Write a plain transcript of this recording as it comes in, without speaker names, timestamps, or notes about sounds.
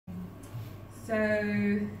So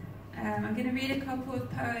I'm going to read a couple of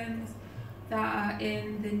poems that are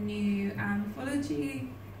in the new anthology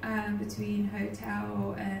between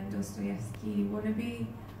Hotel and Dostoevsky Wannabe,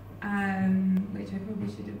 which I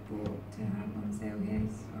probably should have bought to have on sale here,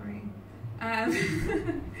 sorry.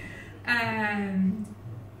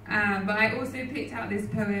 But I also picked out this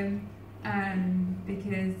poem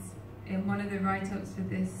because in one of the write-ups for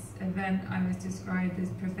this event I was described as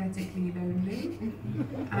prophetically lonely,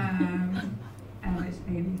 which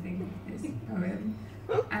made me think of this poem.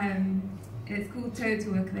 It's called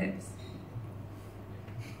Total Eclipse.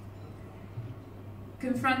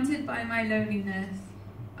 Confronted by my loneliness,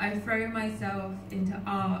 I throw myself into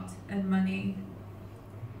art and money.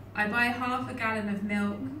 I buy half a gallon of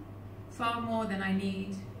milk, far more than I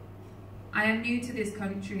need. I am new to this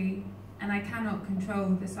country, and I cannot control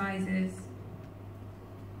the sizes.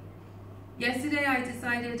 Yesterday I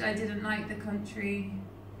decided I didn't like the country,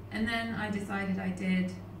 and then I decided I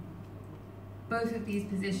did. Both of these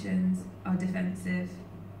positions are defensive.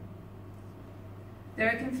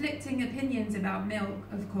 There are conflicting opinions about milk,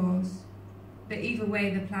 of course, but either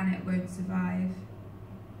way the planet won't survive.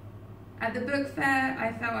 At the book fair,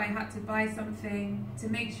 I felt I had to buy something to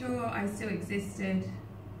make sure I still existed.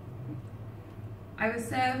 I was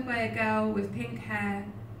served by a girl with pink hair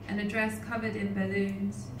and a dress covered in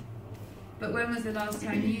balloons. But when was the last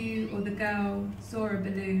time you or the girl saw a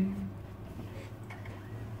balloon?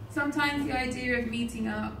 Sometimes the idea of meeting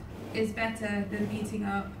up is better than meeting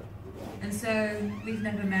up, and so we've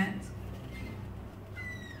never met.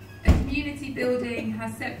 A community building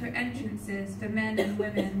has separate entrances for men and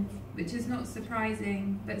women, which is not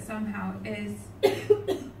surprising, but somehow is.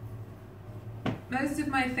 Most of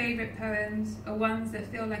my favourite poems are ones that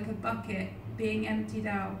feel like a bucket being emptied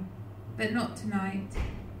out, but not tonight.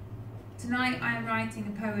 Tonight I am writing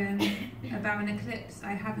a poem about an eclipse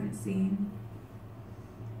I haven't seen.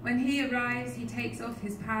 When he arrives, he takes off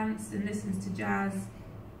his pants and listens to jazz.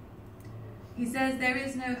 He says there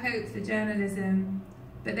is no hope for journalism,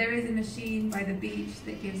 but there is a machine by the beach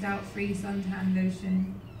that gives out free suntan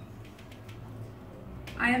lotion.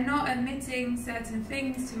 I am not admitting certain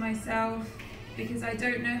things to myself because I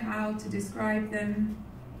don't know how to describe them.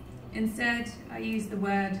 Instead, I use the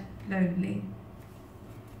word lonely.